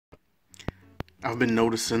I've been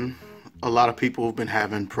noticing a lot of people have been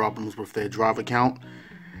having problems with their Drive account,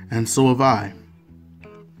 and so have I.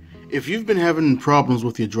 If you've been having problems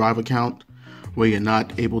with your Drive account where you're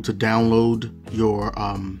not able to download your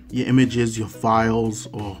images, your files,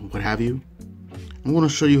 or what have you, I'm going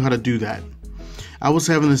to show you how to do that. I was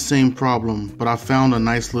having the same problem, but I found a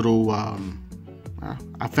nice little,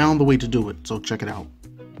 I found the way to do it, so check it out.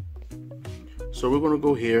 So we're going to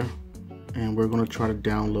go here, and we're going to try to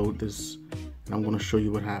download this, and I'm going to show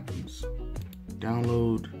you what happens.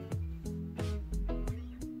 Download.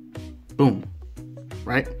 Boom.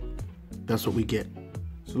 Right? That's what we get.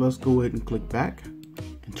 So let's go ahead and click back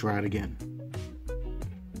and try it again.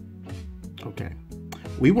 Okay.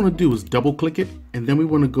 What we want to do is double click it, and then we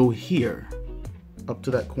want to go here up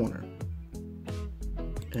to that corner,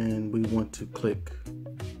 and we want to click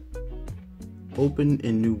open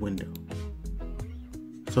in new window.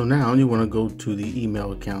 So now you want to go to the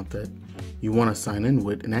email account that you want to sign in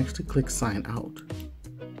with and actually click sign out.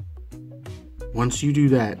 Once you do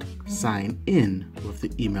that, sign in with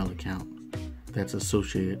the email account that's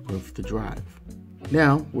associated with the Drive.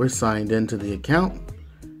 Now we're signed into the account.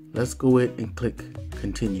 Let's go ahead and click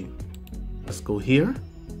continue. Let's go here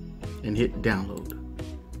and hit download.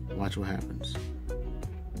 Watch what happens.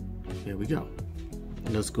 There we go.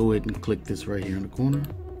 Let's go ahead and click this right here in the corner.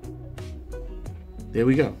 There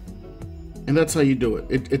we go. And that's how you do it.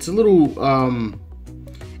 It's a little,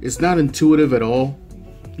 it's not intuitive at all,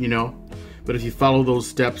 you know, but if you follow those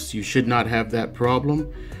steps, you should not have that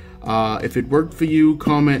problem. If it worked for you,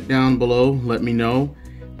 comment down below, let me know.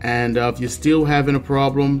 And if you're still having a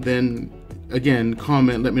problem, then again,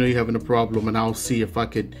 comment, let me know you're having a problem, and I'll see if I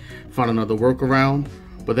could find another workaround.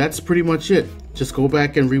 But that's pretty much it. Just go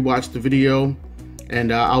back and rewatch the video,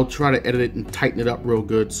 and I'll try to edit it and tighten it up real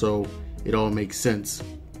good so it all makes sense.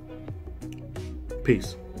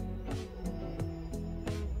 Peace.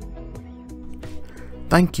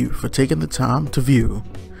 Thank you for taking the time to view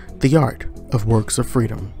The Art of Works of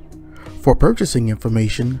Freedom. For purchasing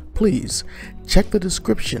information, please check the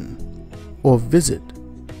description or visit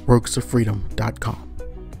worksoffreedom.com.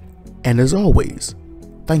 And as always,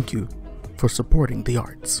 thank you for supporting the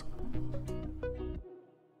arts.